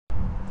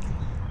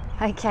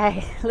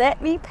Okay, let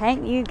me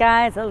paint you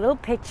guys a little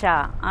picture.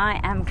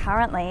 I am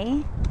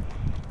currently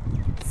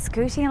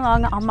scooting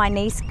along on my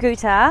knee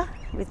scooter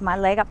with my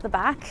leg up the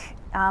back.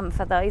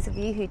 For those of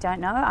you who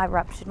don't know, I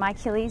ruptured my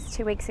Achilles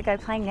 2 weeks ago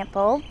playing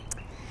netball.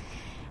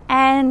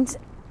 And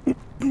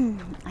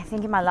I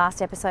think in my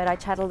last episode I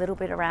chat a little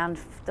bit around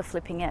the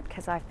flipping it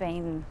because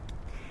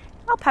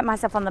I'll pat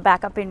myself on the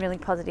back. I've been really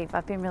positive.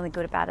 I've been really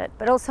good about it.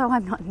 But also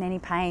I'm not in any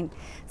pain.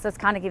 So it's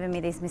kind of given me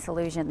this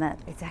misillusion that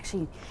it's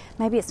actually,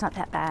 maybe it's not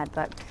that bad.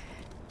 But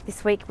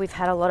this week we've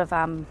had a lot of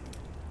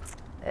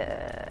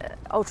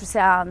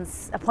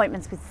ultrasounds,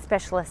 appointments with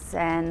specialists,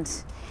 and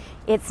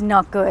it's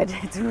not good.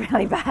 It's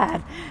really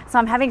bad. So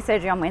I'm having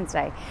surgery on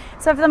Wednesday.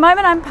 So for the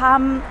moment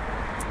I'm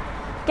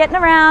getting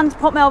around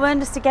Port Melbourne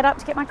just to get up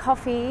to get my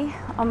coffee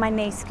on my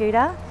knee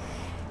scooter.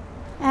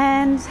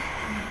 And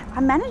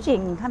I'm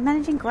managing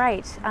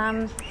great.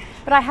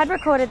 But I had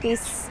recorded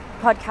this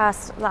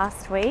podcast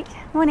last week,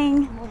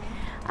 morning,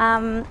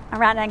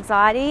 around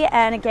anxiety.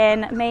 And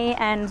again, me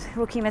and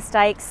rookie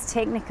mistakes,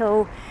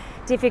 technical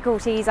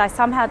difficulties, I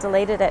somehow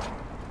deleted it.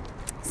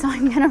 So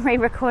I'm going to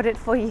re-record it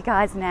for you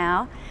guys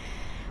now.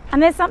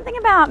 And there's something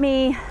about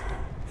me,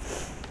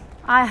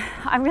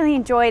 I really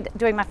enjoyed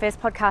doing my first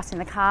podcast in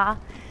the car.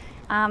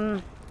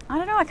 I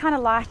don't know, I kind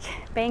of like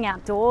being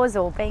outdoors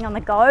or being on the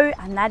go,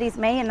 and that is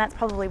me, and that's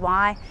probably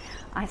why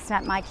I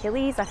snapped my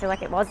Achilles. I feel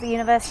like it was the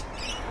universe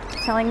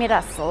telling me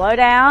to slow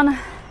down.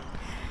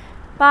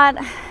 But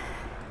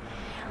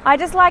I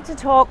just like to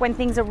talk when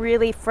things are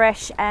really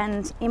fresh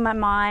and in my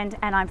mind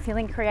and I'm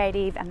feeling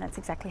creative, and that's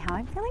exactly how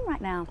I'm feeling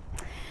right now.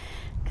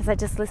 Because I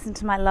just listened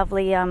to my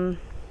lovely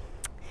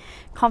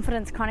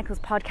Confidence Chronicles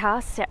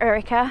podcast,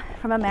 Erica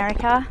from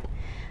America,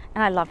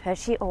 and I love her.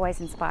 She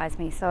always inspires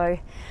me. So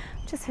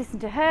just listen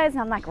to hers and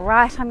I'm like,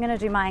 right, I'm going to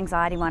do my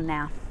anxiety one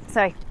now.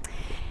 So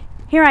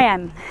here I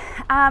am.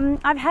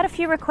 I've had a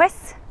few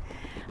requests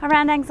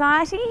around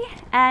anxiety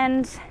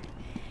and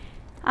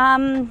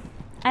some,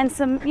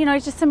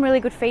 just some really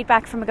good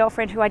feedback from a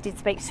girlfriend who I did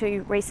speak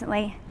to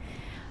recently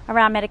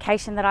around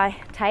medication that I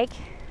take.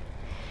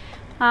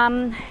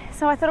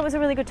 So I thought it was a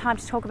really good time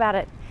to talk about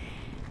it.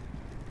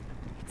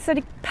 So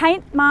to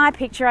paint my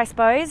picture, I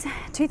suppose,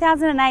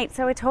 2008,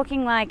 so we're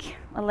talking like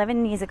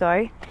 11 years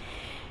ago,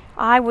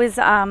 I was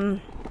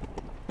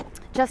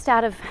just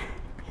out of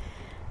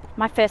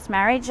my first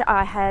marriage.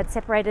 I had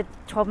separated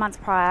 12 months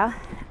prior,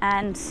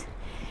 and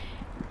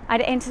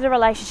I'd entered a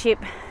relationship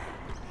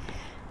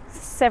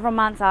several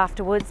months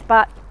afterwards,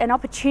 but an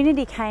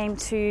opportunity came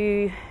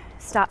to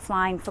start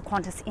flying for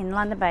Qantas in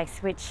London base,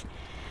 which,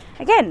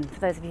 again,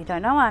 for those of you who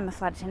don't know, I'm a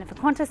flight attendant for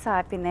Qantas.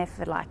 I've been there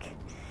for like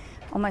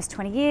almost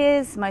 20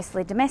 years,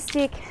 mostly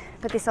domestic,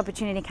 but this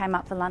opportunity came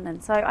up for London,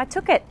 so I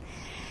took it.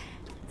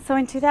 So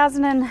in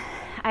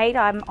 2008,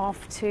 I'm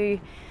off to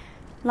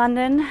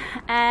London,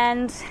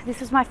 and this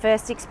was my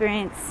first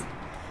experience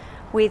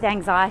with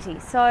anxiety.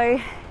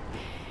 So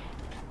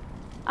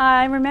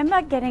I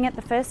remember getting it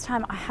the first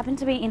time. I happened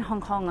to be in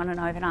Hong Kong on an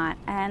overnight,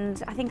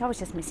 and I think I was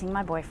just missing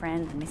my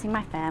boyfriend and missing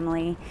my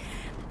family.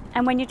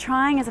 And when you're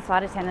trying as a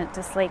flight attendant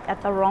to sleep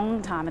at the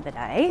wrong time of the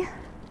day,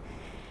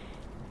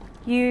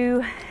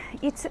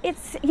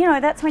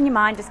 that's when your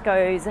mind just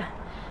goes a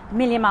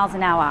million miles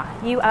an hour.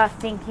 You are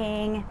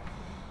thinking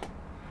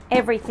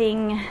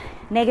everything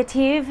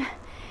negative.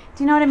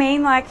 Do you know what I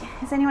mean? Like,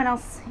 has anyone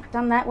else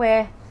done that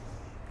where,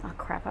 oh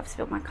crap, I've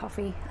spilled my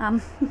coffee.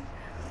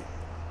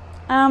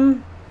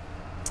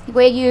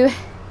 Where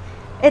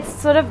it's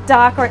sort of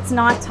dark or it's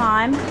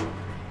nighttime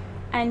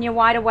and you're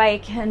wide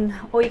awake and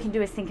all you can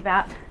do is think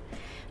about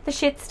the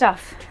shit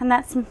stuff. And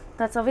that's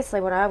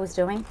obviously what I was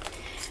doing.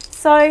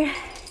 So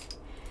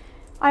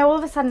I all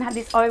of a sudden had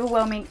this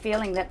overwhelming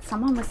feeling that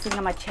someone was sitting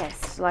on my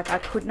chest. Like I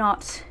could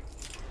not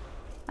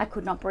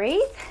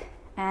breathe,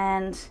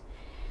 and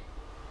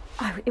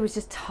it was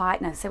just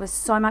tightness. There was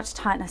so much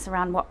tightness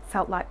around what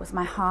felt like was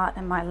my heart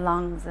and my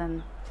lungs.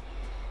 And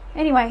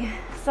anyway,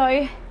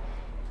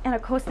 and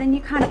of course then you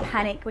kind of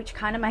panic, which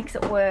kind of makes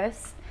it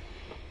worse.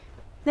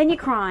 Then you're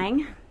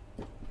crying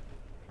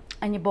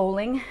and you're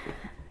bawling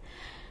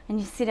and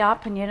you sit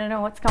up and you don't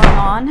know what's going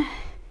on.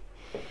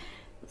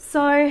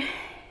 So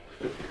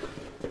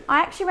I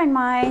actually rang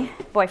my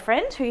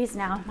boyfriend, who is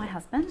now my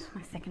husband,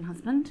 my second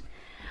husband.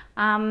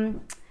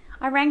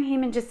 I rang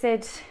him and just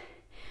said,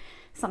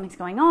 something's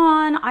going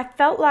on. I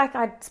felt like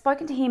I'd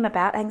spoken to him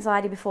about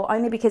anxiety before,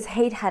 only because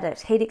he'd had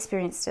it, he'd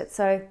experienced it.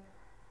 So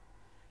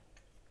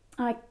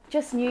I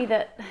just knew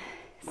that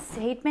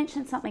he'd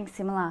mentioned something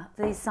similar.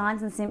 These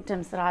signs and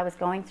symptoms that I was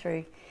going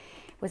through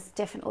was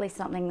definitely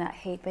something that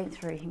he'd been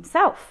through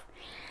himself.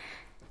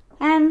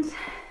 And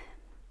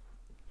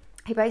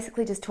he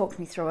basically just talked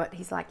me through it.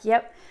 He's like,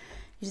 yep,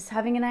 you're just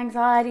having an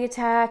anxiety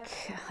attack.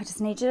 I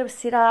just need you to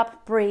sit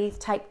up, breathe,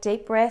 take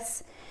deep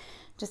breaths,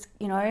 just,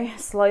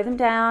 slow them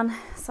down.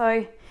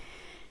 So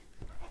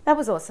that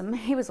was awesome.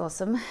 He was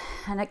awesome.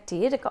 And it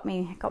did. It got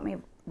me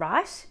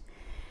right.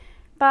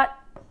 But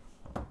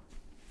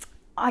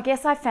I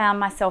guess I found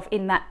myself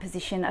in that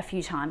position a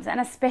few times, and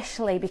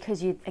especially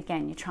because you're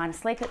trying to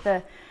sleep at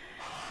the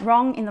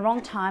in the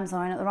wrong time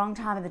zone at the wrong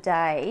time of the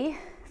day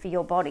for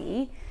your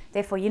body.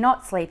 Therefore, you're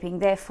not sleeping.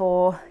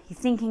 Therefore, you're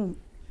thinking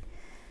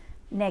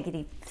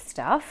negative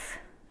stuff,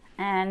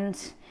 and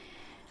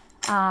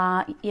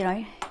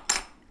your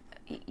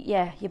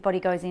body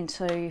goes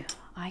into,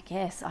 I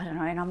guess, I don't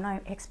know, and I'm no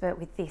expert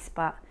with this,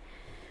 but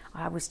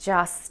I was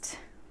just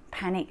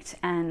panicked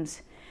and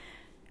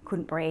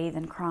couldn't breathe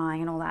and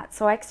crying and all that.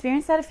 So I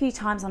experienced that a few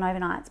times on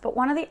overnights. But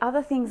one of the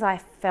other things I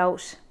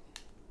felt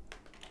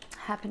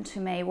happened to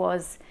me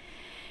was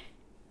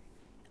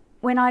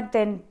when I'd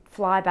then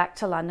fly back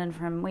to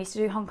London we used to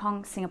do Hong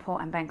Kong,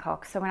 Singapore and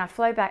Bangkok. So when I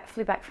flew back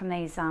from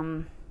these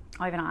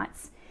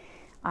overnights,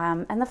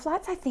 and the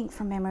flights, I think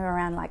from memory, were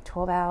around like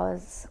 12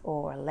 hours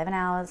or 11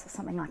 hours or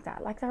something like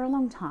that. Like, they're a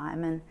long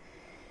time, and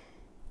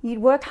you'd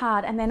work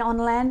hard. And then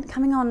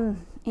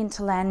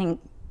landing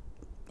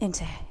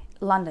into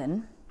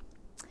London,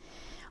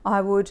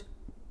 I would,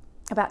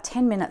 about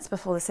 10 minutes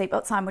before the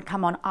seatbelt sign would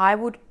come on, I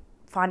would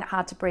find it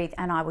hard to breathe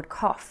and I would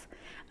cough.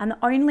 And the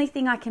only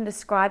thing I can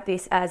describe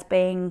this as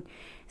being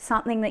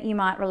something that you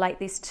might relate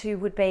this to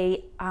would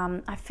be,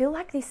 I feel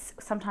like this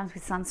sometimes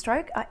with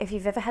sunstroke. If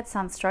you've ever had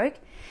sunstroke,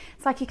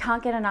 it's like you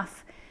can't get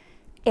enough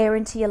air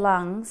into your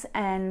lungs,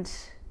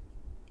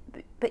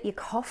 but you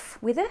cough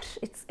with it.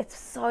 It's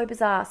so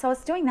bizarre. So I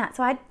was doing that.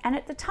 And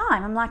at the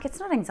time, I'm like, it's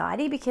not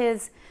anxiety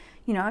because,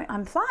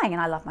 I'm flying and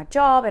I love my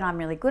job and I'm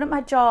really good at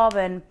my job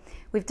and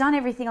we've done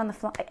everything on the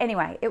flight.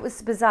 Anyway, it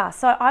was bizarre.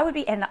 So I would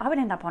end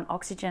up on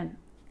oxygen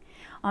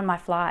on my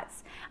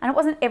flights, and it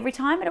wasn't every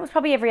time, but it was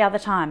probably every other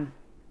time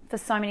for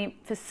so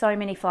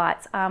many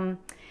flights. And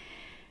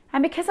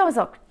because I was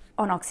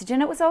on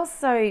oxygen,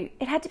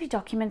 it had to be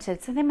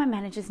documented. So then my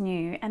managers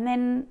knew, and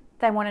then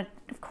they wanted,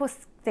 of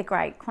course, they're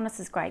great. Qantas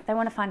is great. They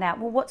want to find out,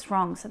 well, what's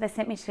wrong? So they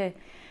sent me to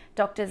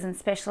doctors and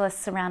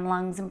specialists around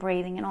lungs and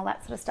breathing and all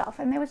that sort of stuff.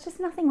 And there was just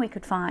nothing we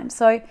could find.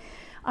 So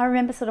I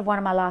remember sort of one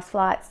of my last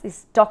flights,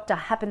 this doctor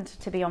happened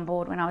to be on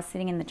board when I was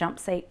sitting in the jump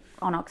seat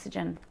on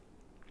oxygen.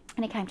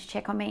 And he came to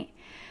check on me.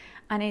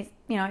 And he,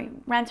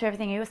 ran through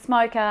everything. You're a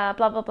smoker,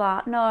 blah, blah,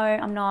 blah. No,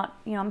 I'm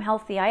not. I'm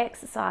healthy. I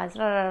exercise, da,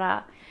 da,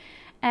 da.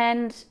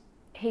 And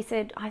he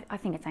said, I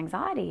think it's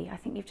anxiety. I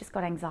think you've just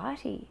got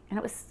anxiety. And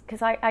it was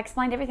because I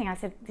explained everything. I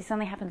said, this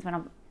only happens when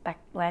I'm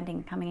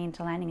landing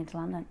into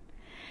London.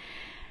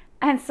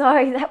 And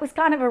so that was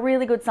kind of a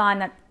really good sign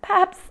that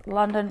perhaps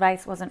London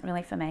base wasn't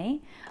really for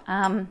me.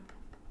 I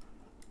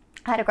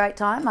had a great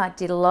time. I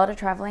did a lot of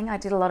travelling. I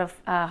did a lot of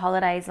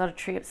holidays, a lot of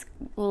trips,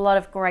 a lot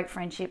of great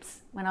friendships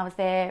when I was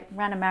there.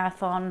 Ran a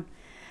marathon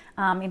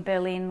in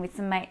Berlin with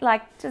some mates.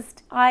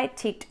 I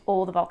ticked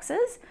all the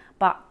boxes,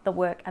 but the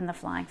work and the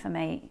flying for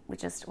me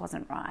just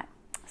wasn't right.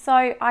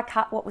 So I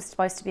cut what was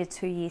supposed to be a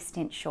 2-year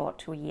stint short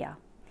to a year.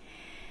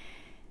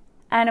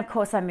 And of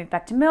course, I moved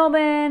back to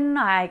Melbourne.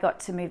 I got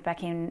to move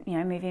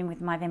in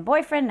with my then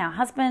boyfriend, now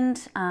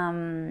husband.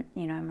 I'm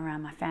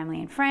around my family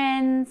and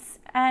friends,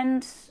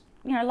 and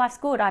life's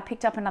good. I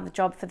picked up another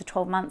job for the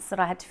 12 months that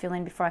I had to fill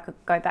in before I could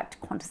go back to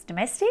Qantas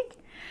Domestic,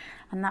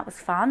 and that was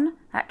fun.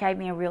 That gave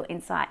me a real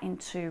insight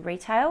into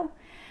retail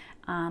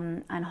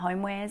and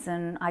homewares,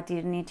 and I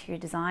did an interior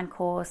design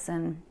course,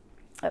 and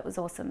it was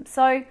awesome.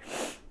 So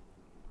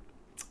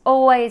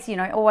always,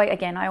 I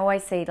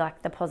always see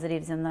like the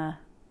positives and the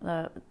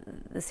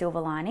silver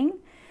lining.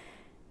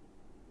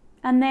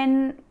 And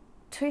then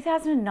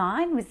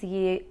 2009 was the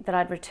year that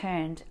I'd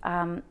returned.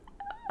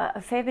 A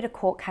fair bit of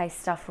court case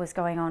stuff was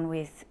going on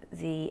with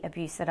the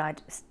abuse that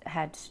I'd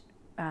had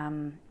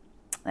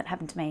that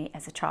happened to me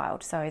as a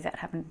child. So that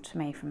happened to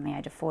me from the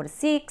age of 4 to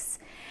 6.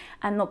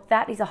 And look,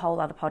 that is a whole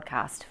other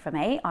podcast for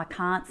me. I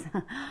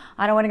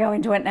don't want to go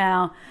into it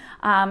now.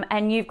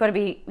 And you've got to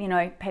be,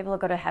 people have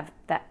got to have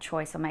that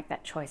choice or make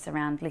that choice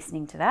around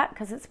listening to that,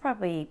 because it's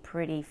probably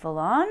pretty full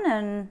on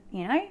and,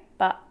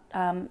 but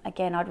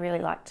again, I'd really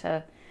like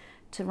to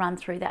run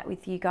through that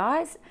with you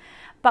guys.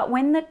 But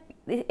when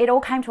it all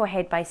came to a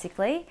head,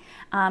 basically,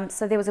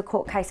 so there was a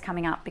court case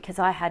coming up because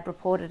I had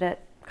reported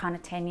it kind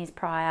of 10 years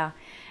prior,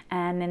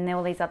 and then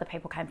all these other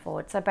people came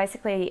forward. So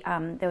basically,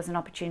 there was an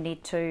opportunity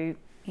to,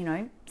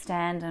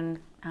 stand and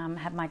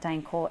have my day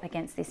in court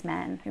against this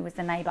man who was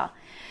the neighbour.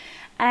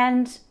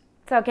 And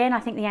so again, I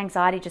think the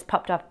anxiety just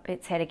popped up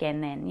its head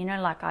again then.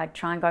 Like I'd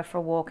try and go for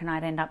a walk and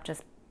I'd end up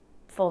just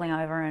falling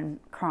over and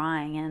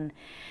crying. And,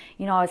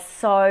 I was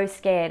so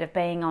scared of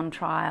being on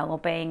trial or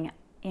being,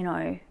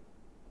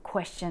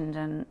 questioned.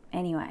 And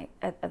anyway,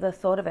 at the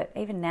thought of it,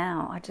 even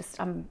now,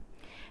 I'm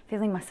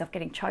feeling myself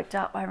getting choked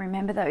up. I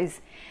remember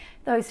those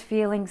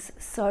feelings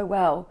so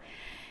well.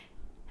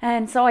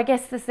 And so I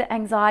guess the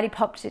anxiety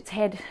popped its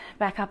head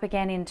back up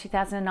again in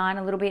 2009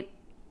 a little bit.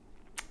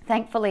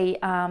 Thankfully,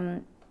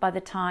 by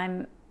the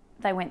time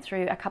they went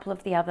through a couple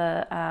of the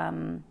other, I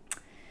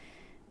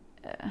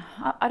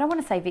don't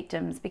want to say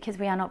victims, because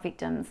we are not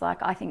victims. Like,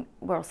 I think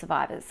we're all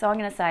survivors. So I'm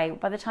going to say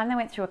by the time they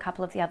went through a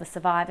couple of the other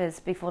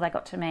survivors before they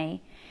got to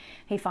me,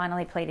 he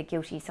finally pleaded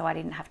guilty, so I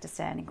didn't have to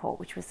stand in court,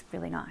 which was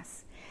really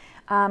nice.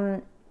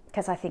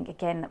 Because I think,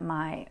 again, that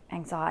my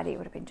anxiety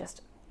would have been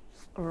just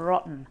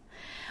rotten.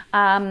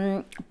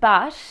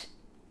 But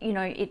you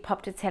know, it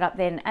popped its head up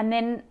then. And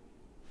then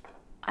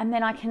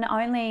I can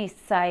only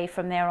say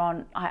from there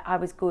on, I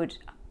was good.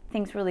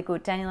 Things were really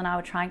good. Daniel and I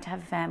were trying to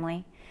have a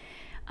family.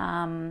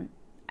 And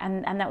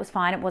that was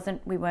fine.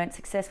 We weren't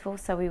successful.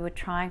 So we were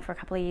trying for a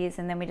couple of years,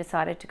 and then we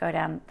decided to go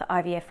down the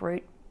IVF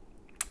route,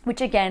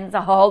 which again is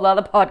a whole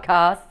other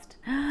podcast.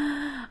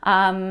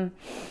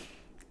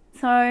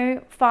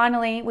 So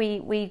finally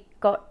we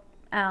got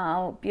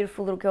our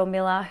beautiful little girl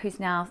Milla, who's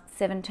now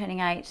 7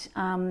 turning 8,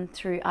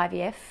 through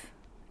IVF.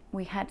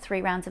 We had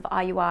 3 rounds of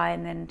IUI,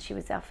 and then she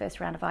was our first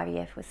round of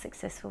IVF was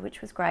successful,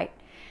 which was great.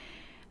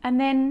 And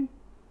then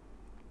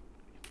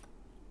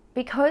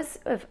because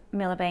of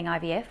Milla being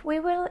IVF, we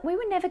were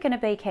never going to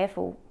be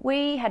careful.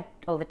 We had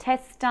all the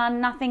tests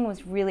done. Nothing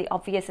was really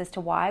obvious as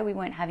to why we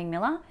weren't having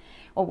Milla,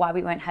 or why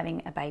we weren't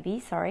having a baby,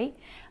 sorry.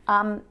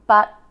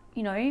 But,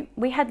 you know,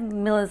 we had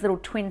Milla's little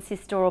twin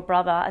sister or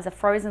brother as a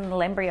frozen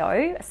little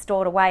embryo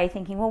stored away,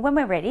 thinking, well, when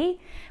we're ready,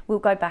 we'll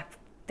go back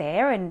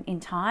there and in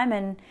time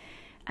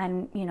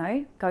and, you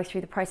know, go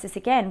through the process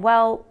again.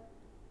 Well,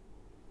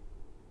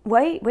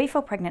 we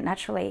fell pregnant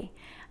naturally.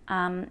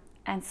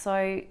 And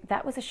so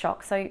that was a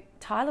shock. So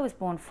Tyler was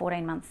born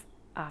 14 months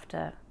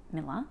after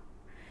Milla,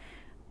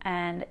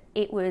 and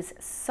it was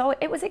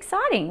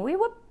exciting. We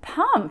were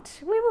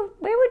pumped. We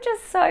were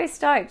just so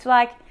stoked.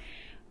 Like,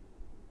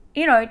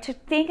 you know, to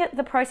think of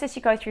the process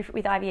you go through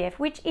with IVF,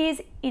 which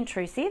is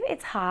intrusive.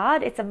 It's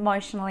hard. It's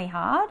emotionally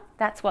hard.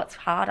 That's what's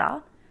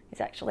harder, is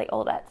actually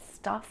all that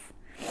stuff.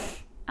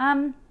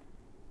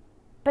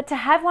 But to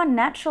have one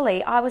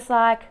naturally, I was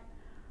like,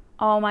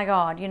 oh my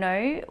God, you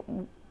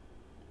know,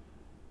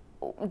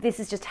 this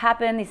has just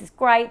happened. This is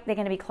great. They're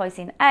going to be close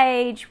in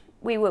age.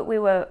 We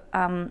were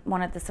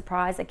one of the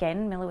surprise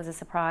again. Milla was a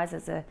surprise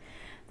as the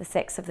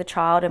sex of the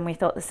child, and we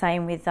thought the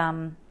same with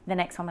the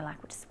next one. We're like,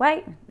 we'll just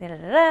wait.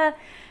 So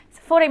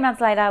 14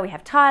 months later, we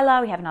have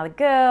Tyler. We have another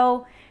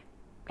girl.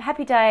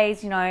 Happy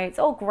days. You know, it's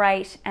all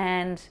great,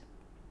 and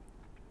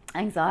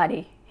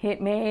anxiety hit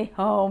me.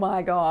 Oh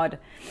my God!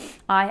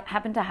 I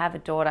happened to have a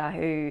daughter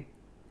who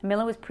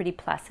Milla was pretty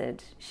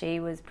placid. She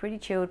was pretty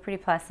chilled,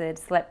 pretty placid.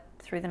 Slept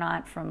through the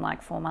night from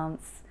like 4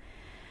 months,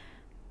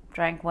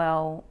 drank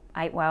well,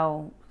 ate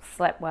well,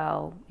 slept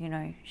well, you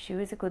know, she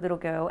was a good little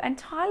girl. And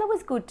Tyler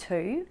was good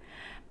too,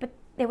 but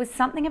there was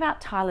something about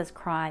Tyler's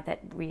cry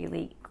that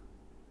really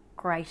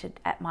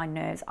grated at my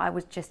nerves. I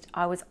was just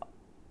on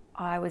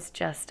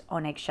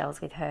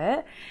eggshells with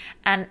her,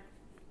 and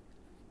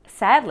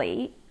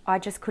sadly, I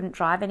just couldn't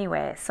drive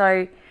anywhere.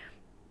 So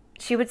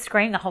she would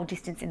scream the whole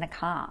distance in the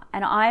car,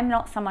 and I'm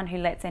not someone who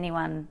lets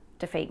anyone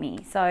defeat me.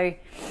 So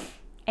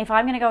if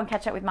I'm going to go and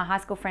catch up with my high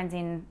school friends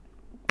in,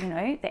 you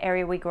know, the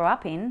area we grew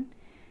up in,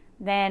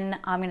 then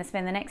I'm going to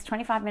spend the next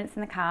 25 minutes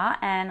in the car,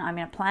 and I'm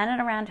going to plan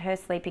it around her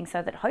sleeping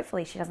so that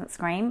hopefully she doesn't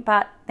scream.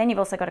 But then you've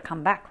also got to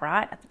come back,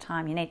 right? At the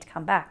time you need to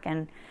come back,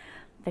 and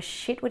the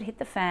shit would hit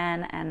the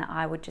fan, and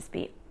I would just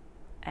be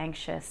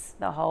anxious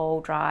the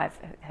whole drive,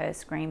 her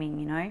screaming,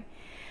 you know.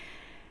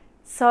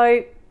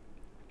 So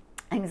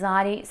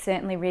anxiety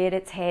certainly reared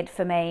its head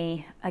for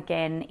me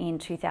again in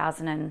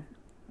 2000.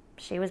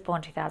 She was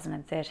born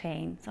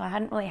 2013, so I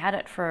hadn't really had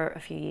it for a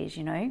few years,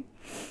 you know.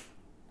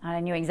 I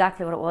knew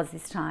exactly what it was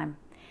this time.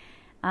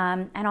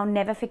 And I'll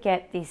never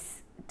forget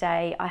this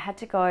day. I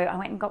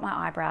went and got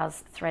my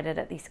eyebrows threaded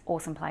at this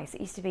awesome place.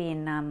 It used to be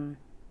in,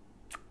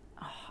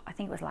 I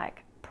think it was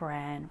like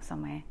Paran or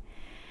somewhere.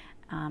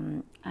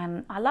 And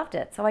I loved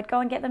it. So I'd go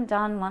and get them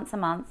done once a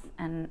month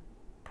and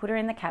put her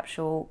in the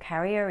capsule,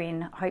 carry her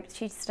in, hope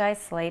she'd stay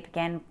asleep.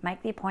 Again,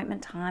 make the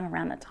appointment time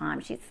around the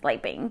time she's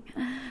sleeping,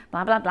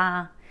 blah, blah,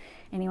 blah.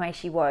 Anyway,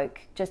 she woke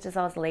just as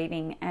I was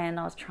leaving, and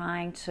I was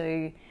trying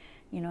to,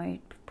 you know,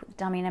 put the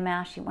dummy in her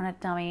mouth. She wanted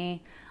a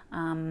dummy.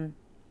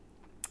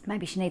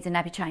 Maybe she needs a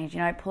nappy change, you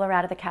know, pull her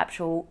out of the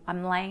capsule.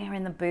 I'm laying her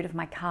in the boot of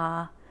my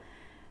car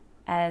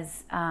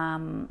as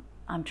I'm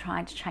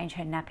trying to change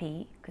her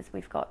nappy, because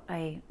we've got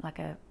a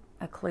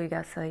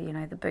Kluger, so, you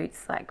know, the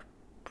boot's like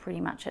pretty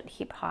much at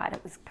hip height.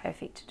 It was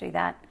perfect to do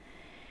that.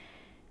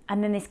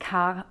 And then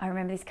I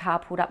remember this car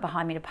pulled up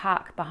behind me to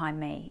park behind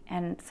me.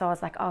 And so I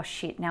was like, oh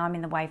shit, now I'm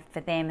in the way for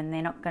them and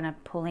they're not going to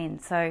pull in.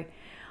 So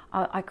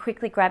I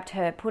quickly grabbed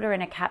her, put her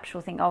in a capsule,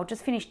 think, I'll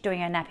just finish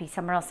doing her nappy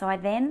somewhere else. So I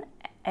then,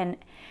 and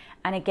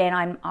again,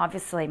 I'm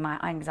obviously, my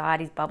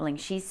anxiety's bubbling.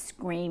 She's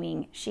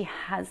screaming. She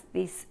has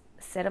this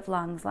set of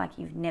lungs like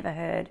you've never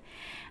heard.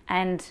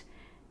 And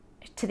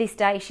to this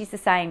day, she's the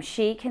same.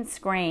 She can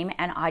scream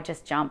and I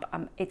just jump.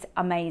 It's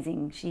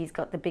amazing. She's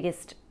got the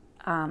biggest,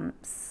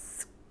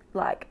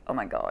 like, oh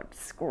my God,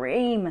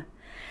 scream.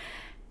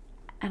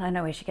 And I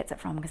know where she gets it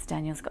from, because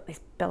Daniel's got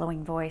this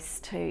bellowing voice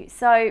too.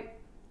 So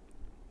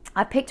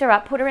I picked her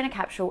up, put her in a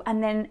capsule,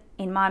 and then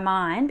in my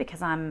mind,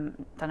 because I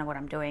don't know what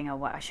I'm doing or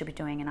what I should be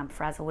doing, and I'm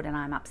frazzled and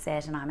I'm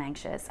upset and I'm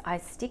anxious, I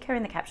stick her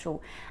in the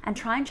capsule and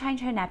try and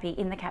change her nappy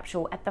in the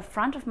capsule at the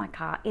front of my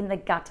car in the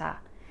gutter.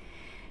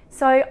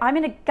 So I'm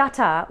in a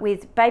gutter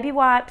with baby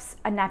wipes,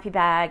 a nappy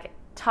bag,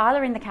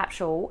 Tyler in the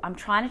capsule. I'm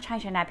trying to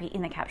change her nappy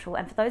in the capsule.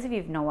 And for those of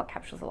you who know what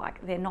capsules are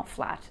like, they're not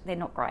flat. They're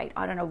not great.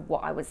 I don't know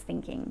what I was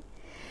thinking.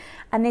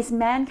 And this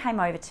man came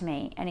over to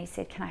me and he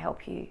said, can I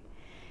help you?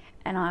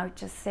 And I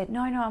just said,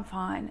 no, I'm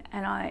fine.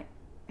 And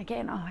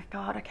oh my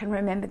God, I can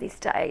remember this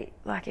day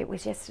like it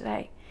was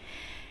yesterday.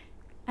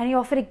 And he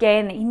offered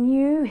again.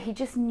 He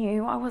just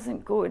knew I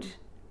wasn't good.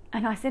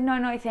 And I said,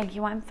 no, thank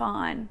you, I'm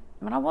fine.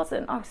 But I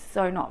wasn't. I was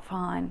so not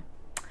fine.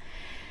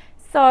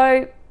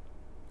 So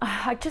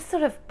I just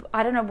sort of,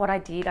 I don't know what I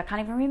did. I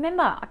can't even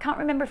remember. I can't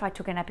remember if I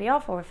took a nappy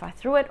off or if I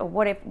threw it or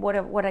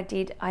what I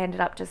did. I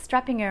ended up just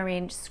strapping her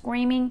in,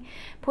 screaming,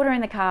 put her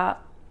in the car,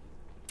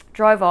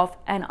 drove off,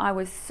 and I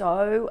was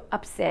so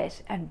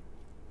upset and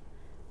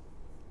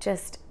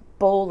just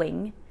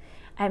bawling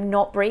and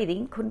not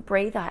breathing, couldn't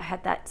breathe. I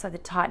had that, so the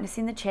tightness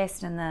in the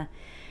chest and the,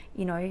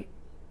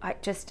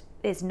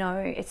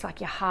 it's like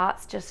your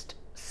heart's just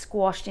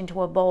squashed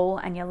into a ball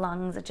and your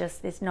lungs are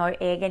just, there's no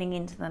air getting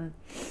into them.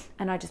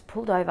 And I just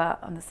pulled over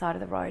on the side of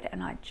the road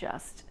and I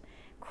just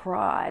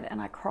cried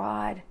and I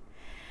cried.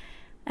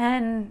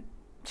 And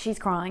she's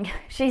crying.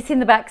 She's in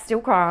the back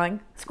still crying,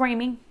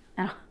 screaming.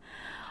 And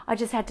I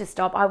just had to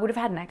stop. I would have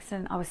had an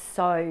accident. I was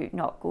so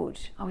not good.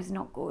 I was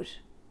not good.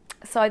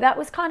 So that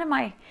was kind of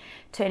my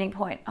turning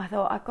point. I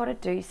thought, I've got to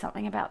do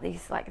something about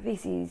this. Like,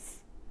 this is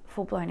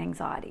full-blown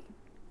anxiety.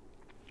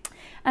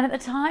 And at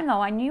the time,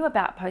 though, I knew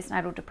about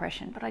postnatal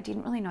depression, but I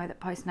didn't really know that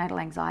postnatal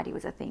anxiety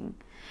was a thing,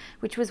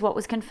 which was what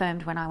was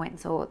confirmed when I went and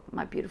saw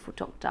my beautiful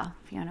doctor,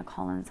 Fiona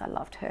Collins. I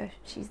loved her.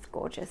 She's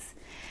gorgeous.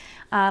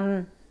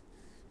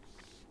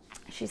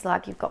 She's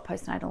like, you've got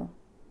postnatal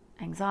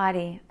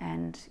anxiety,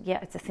 and yeah,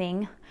 it's a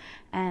thing.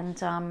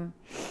 And,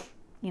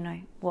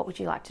 what would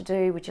you like to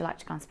do? Would you like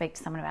to go and speak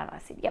to someone about it? I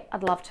said, yep,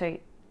 I'd love to.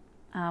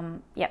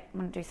 I'm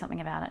going to do something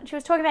about it. And she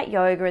was talking about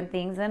yoga and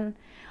things, and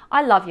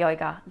I love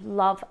yoga.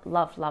 Love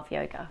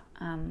yoga.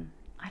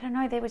 I don't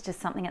know, there was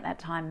just something at that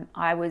time.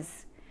 I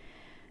was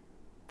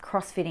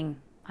crossfitting,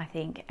 I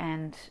think,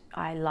 and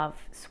I love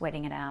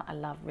sweating it out. I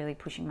love really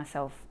pushing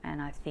myself,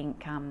 and I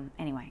think,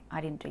 anyway, I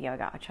didn't do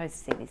yoga. I chose to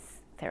see this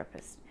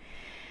therapist.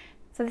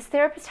 So this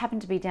therapist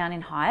happened to be down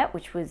in Hyatt,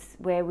 which was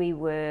where we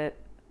were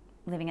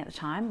living at the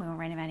time. We were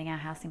renovating our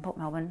house in Port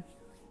Melbourne.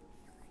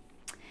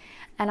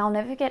 And I'll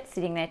never forget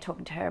sitting there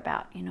talking to her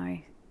about,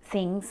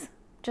 things,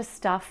 just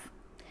stuff.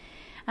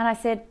 And I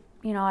said,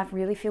 I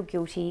really feel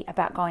guilty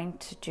about going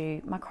to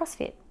do my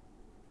CrossFit.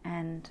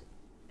 And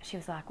she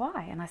was like,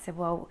 why? And I said,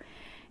 well,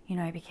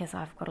 because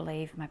I've got to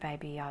leave my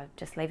baby. I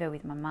just leave her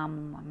with my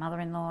mum, my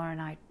mother-in-law, and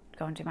I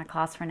go and do my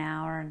class for an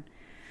hour, and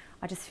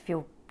I just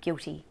feel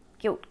guilty.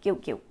 Guilt.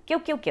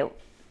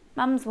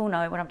 Mums will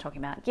know what I'm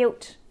talking about.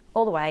 Guilt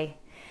all the way.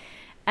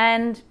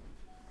 And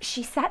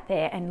she sat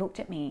there and looked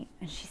at me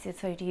and she said,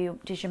 so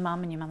does your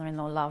mum and your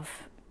mother-in-law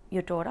love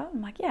your daughter?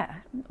 I'm like, yeah,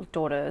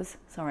 daughters,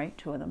 sorry,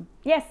 2 of them.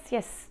 Yes,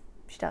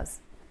 she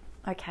does.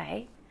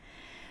 Okay.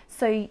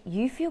 So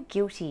you feel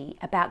guilty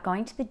about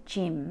going to the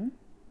gym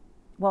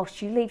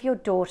whilst you leave your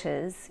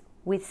daughters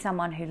with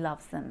someone who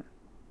loves them.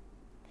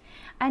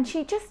 And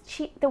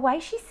the way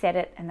she said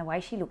it and the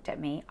way she looked at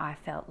me, I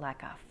felt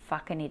like a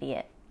fucking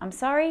idiot. I'm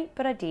sorry,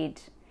 but I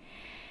did.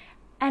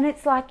 And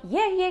it's like,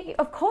 yeah,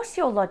 of course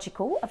you're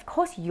logical. Of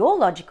course you're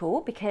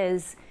logical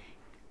because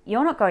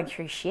you're not going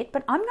through shit,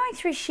 but I'm going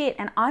through shit,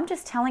 and I'm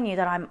just telling you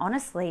that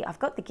I've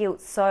got the guilt.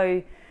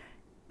 So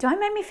don't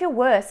make me feel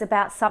worse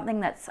about something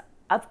that's,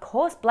 of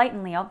course,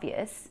 blatantly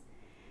obvious,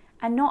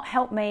 and not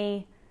help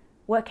me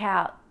work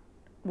out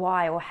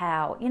why or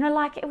how.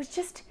 It was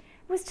just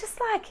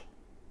like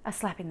a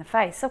slap in the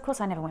face. So of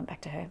course I never went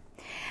back to her.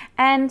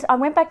 And I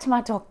went back to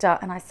my doctor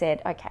and I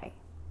said, okay,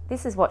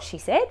 this is what she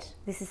said.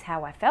 This is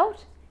how I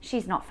felt.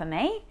 She's not for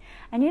me.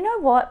 And you know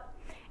what?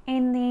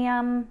 In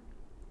the,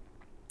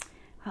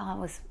 I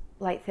was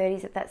late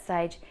 30s at that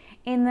stage.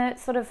 In the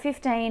sort of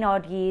 15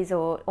 odd years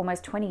or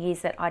almost 20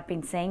 years that I'd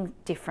been seeing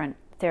different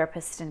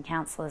therapists and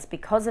counsellors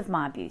because of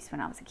my abuse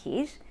when I was a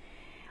kid,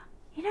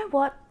 you know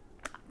what?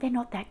 They're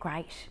not that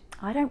great.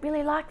 I don't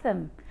really like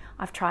them.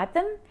 I've tried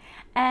them,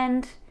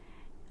 and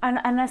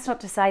that's not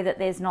to say that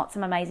there's not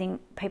some amazing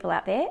people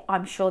out there.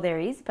 I'm sure there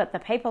is, but the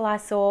people I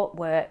saw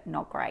were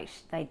not great.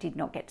 They did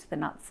not get to the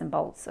nuts and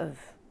bolts of...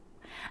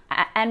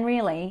 And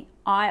really,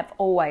 I've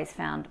always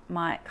found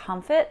my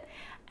comfort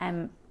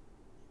and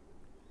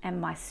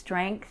my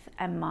strength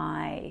and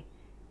my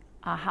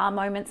aha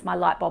moments, my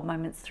light bulb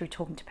moments through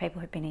talking to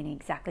people who've been in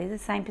exactly the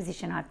same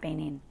position I've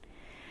been in.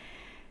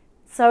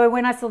 So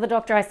when I saw the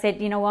doctor, I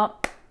said, you know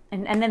what?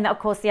 And then, of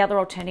course, the other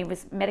alternative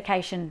was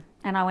medication.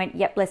 And I went,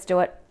 yep, let's do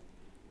it.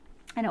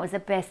 And it was the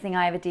best thing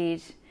I ever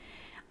did.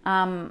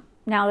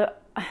 Now,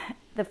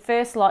 the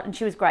first lot, and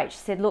she was great. She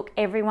said, look,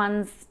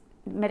 everyone's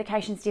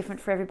medication's different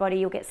for everybody.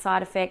 You'll get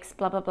side effects,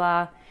 blah, blah,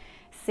 blah.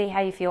 See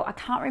how you feel. I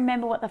can't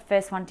remember what the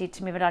first one did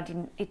to me, but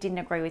it didn't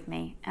agree with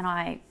me.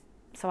 And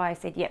so I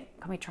said, yep,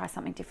 can we try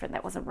something different?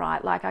 That wasn't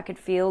right. Like, I could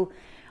feel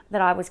that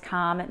I was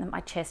calm and that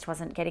my chest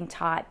wasn't getting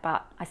tight,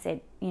 but I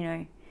said,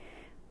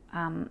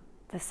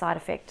 the side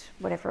effect,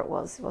 whatever it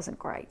was, wasn't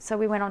great. So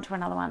we went on to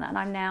another one, and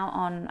I'm now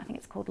on, I think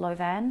it's called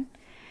Lovan.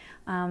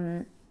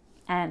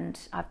 And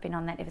I've been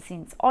on that ever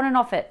since, on and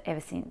off it ever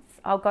since.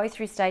 I'll go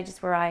through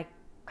stages where I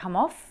come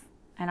off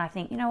and I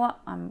think, you know what,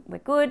 we're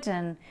good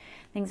and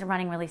things are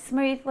running really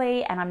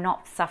smoothly and I'm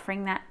not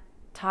suffering that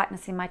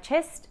tightness in my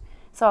chest,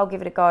 so I'll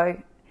give it a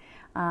go.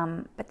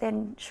 But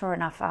then, sure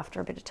enough,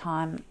 after a bit of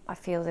time, I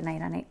feel the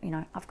need.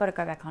 I've got to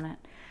go back on it.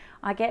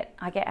 I get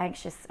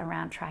anxious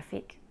around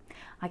traffic.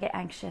 I get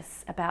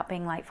anxious about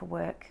being late for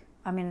work.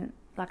 I mean,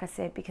 like I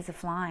said, because of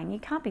flying, you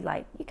can't be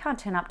late. You can't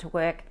turn up to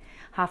work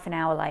half an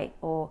hour late,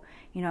 or,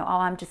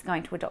 I'm just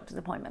going to a doctor's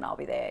appointment, I'll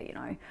be there,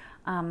 in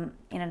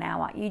an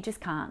hour. You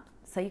just can't.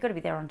 So you've got to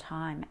be there on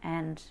time.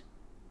 And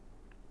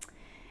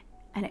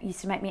it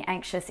used to make me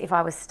anxious if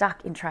I was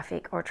stuck in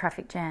traffic or a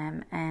traffic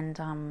jam and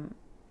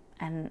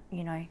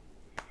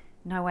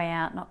no way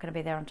out, not going to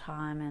be there on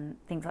time, and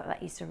things like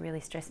that used to really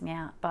stress me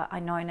out. But I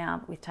know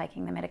now, with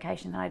taking the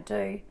medication that I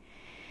do,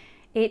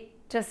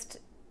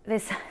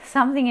 there's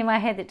something in my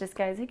head that just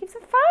goes, who gives a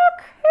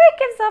fuck? Who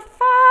gives a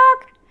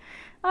fuck?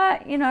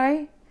 I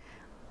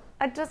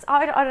don't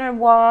know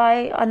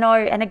why. I know,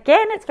 and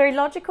again, it's very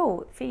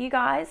logical for you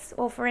guys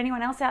or for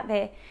anyone else out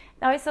there.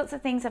 Those sorts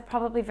of things are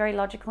probably very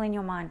logical in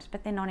your mind,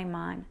 but they're not in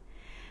mine.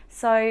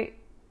 So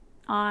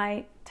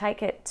I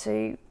take it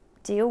to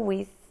deal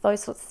with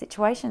those sorts of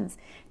situations.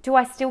 Do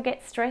I still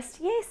get stressed?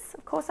 Yes,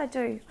 of course I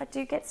do. I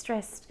do get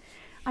stressed.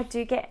 I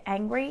do get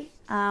angry.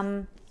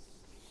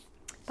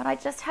 But I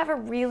just have a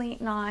really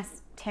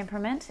nice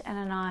temperament and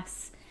a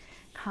nice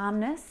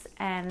calmness,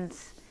 and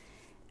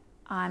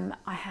I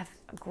have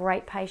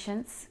great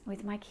patience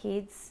with my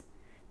kids.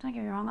 Don't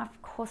get me wrong,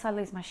 of course I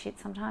lose my shit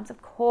sometimes.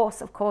 Of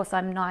course, I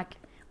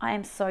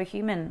am so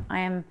human. I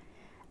am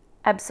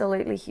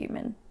absolutely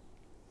human.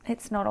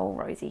 It's not all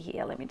rosy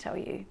here, let me tell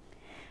you.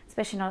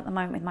 Especially not at the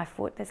moment with my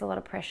foot. There's a lot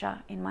of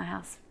pressure in my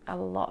house, a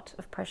lot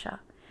of pressure.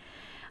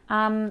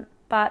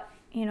 But,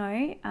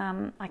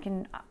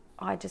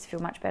 I just feel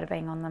much better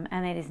being on them.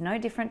 And it is no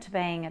different to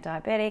being a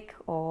diabetic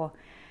or,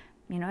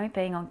 being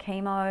on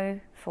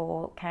chemo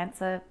for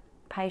cancer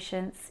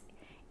patients.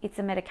 It's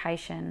a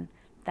medication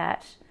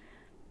that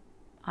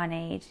I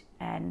need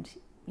and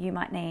you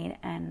might need,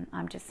 and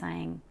I'm just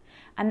saying,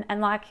 and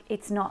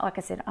it's not, like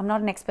I said, I'm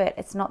not an expert.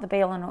 It's not the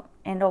be all and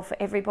end all for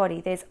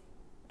everybody. There's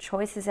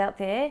choices out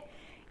there.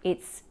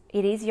 It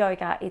is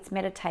yoga, it's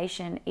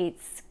meditation,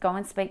 it's go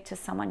and speak to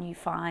someone you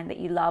find that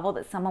you love or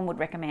that someone would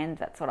recommend.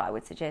 That's what I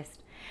would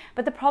suggest.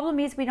 But the problem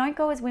is, we don't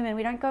go as women,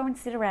 we don't go and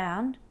sit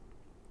around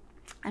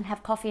and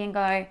have coffee and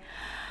go,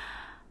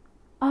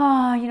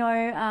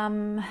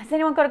 has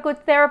anyone got a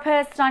good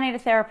therapist? I need a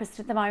therapist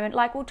at the moment.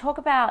 Like, we'll talk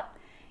about,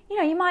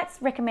 you might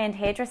recommend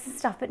hairdressers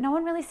stuff, but no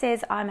one really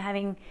says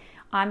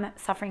I'm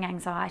suffering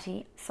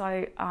anxiety.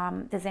 So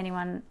does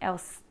anyone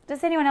else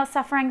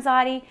suffer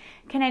anxiety?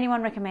 Can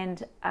anyone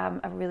recommend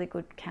a really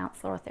good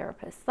counsellor or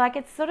therapist? Like,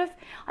 it's sort of,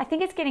 I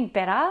think it's getting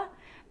better,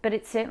 but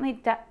it certainly,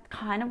 that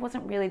kind of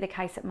wasn't really the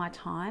case at my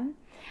time.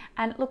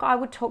 And look, I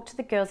would talk to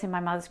the girls in my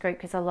mother's group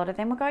because a lot of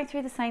them were going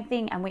through the same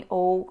thing, and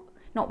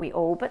not we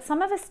all, but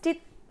some of us did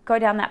go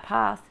down that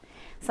path.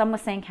 Some were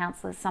seeing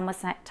counsellors, some were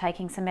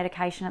taking some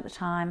medication at the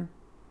time.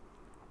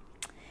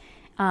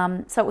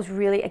 So it was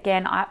really,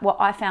 again, what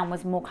I found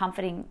was more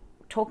comforting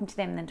talking to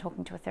them than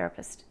talking to a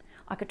therapist.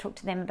 I could talk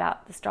to them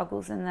about the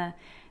struggles and the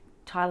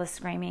Tyler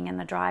screaming and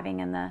the driving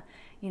and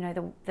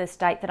the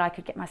state that I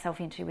could get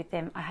myself into with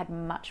them. I had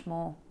much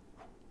more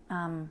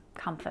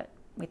comfort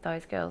with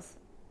those girls.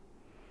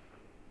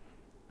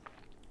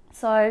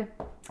 So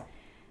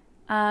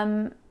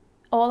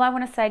all I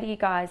want to say to you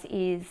guys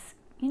is,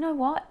 you know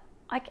what?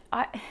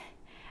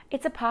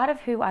 It's a part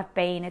of who I've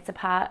been. It's a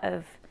part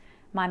of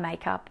my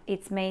makeup.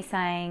 It's me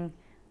saying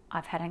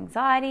I've had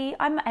anxiety,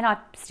 and I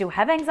still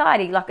have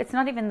anxiety. Like, it's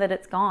not even that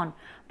it's gone,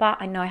 but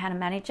I know how to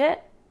manage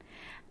it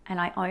and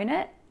I own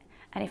it.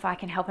 And if I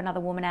can help another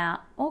woman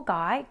out, or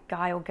guy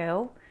or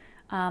girl,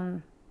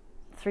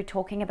 through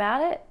talking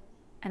about it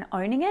and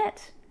owning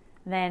it,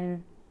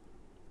 then,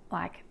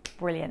 like,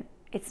 brilliant.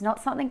 It's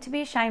not something to be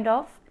ashamed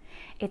of.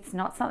 It's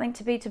not something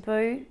to be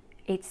taboo.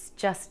 It's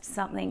just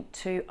something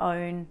to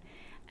own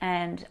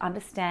and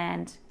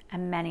understand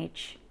and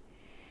manage.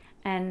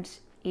 And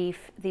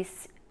if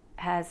this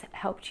has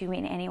helped you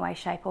in any way,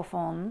 shape or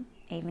form,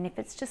 even if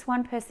it's just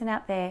one person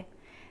out there,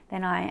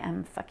 then I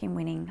am fucking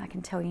winning, I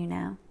can tell you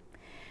now.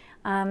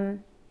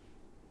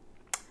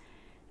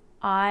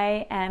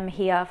 I am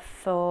here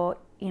for,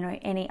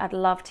 I'd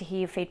love to hear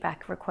your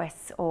feedback,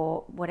 requests,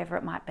 or whatever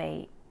it might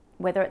be,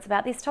 whether it's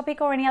about this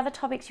topic or any other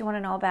topics you want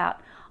to know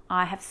about.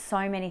 I have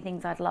so many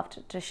things I'd love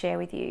to share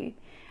with you.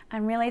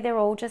 And really, they're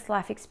all just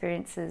life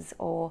experiences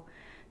or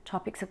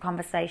topics of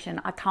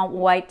conversation. I can't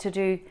wait to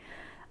do,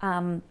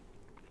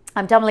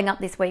 I'm doubling up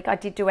this week. I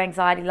did do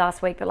anxiety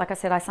last week, but like I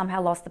said, I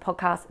somehow lost the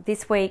podcast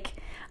this week.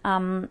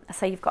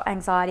 So you've got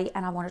anxiety,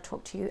 and I want to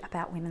talk to you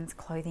about women's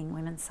clothing,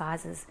 women's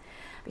sizes,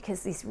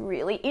 because this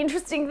really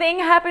interesting thing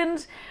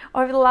happened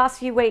over the last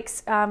few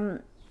weeks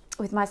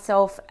with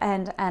myself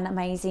and an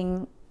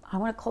amazing, I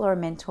want to call her a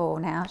mentor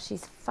now.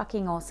 She's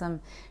fucking awesome.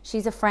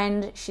 She's a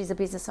friend. She's a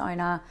business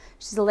owner.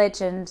 She's a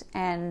legend.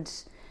 And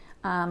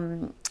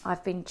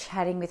I've been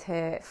chatting with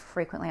her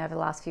frequently over the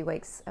last few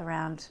weeks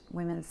around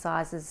women's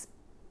sizes,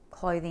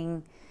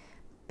 clothing,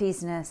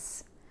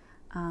 business.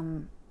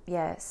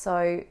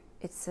 So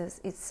it's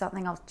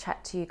something I'll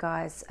chat to you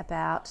guys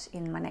about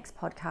in my next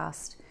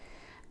podcast.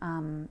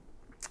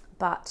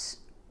 But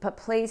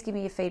please give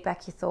me your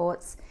feedback, your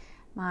thoughts.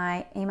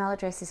 My email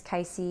address is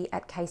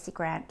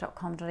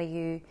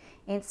casey@caseygrant.com.au.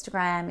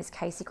 Instagram is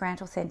Casey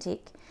Grant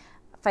Authentic.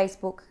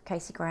 Facebook,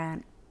 Casey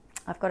Grant.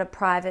 I've got a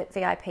private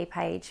VIP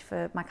page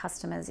for my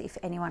customers. If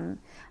anyone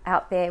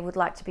out there would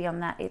like to be on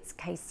that, it's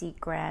Casey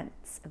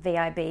Grant's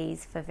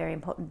VIBs for very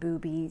important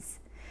boobies.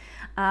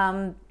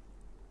 I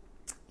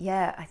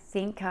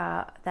think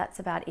that's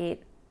about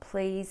it.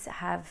 Please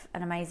have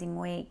an amazing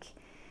week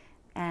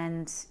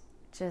and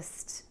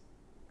just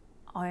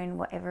own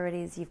whatever it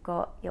is you've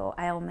got, your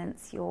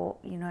ailments, what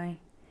you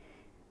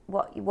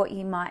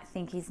might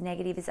think is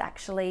negative is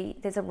actually,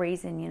 there's a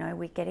reason,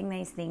 we're getting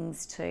these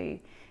things to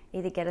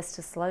either get us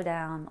to slow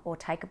down or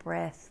take a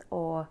breath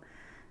or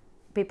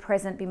be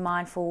present, be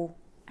mindful,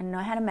 and know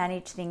how to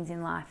manage things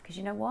in life. Because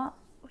you know what?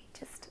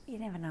 You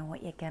never know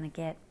what you're going to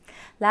get.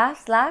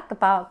 Life's like a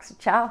box of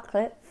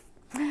chocolates.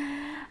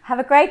 Have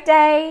a great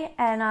day,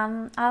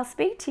 and I'll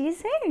speak to you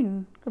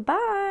soon.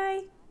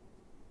 Goodbye.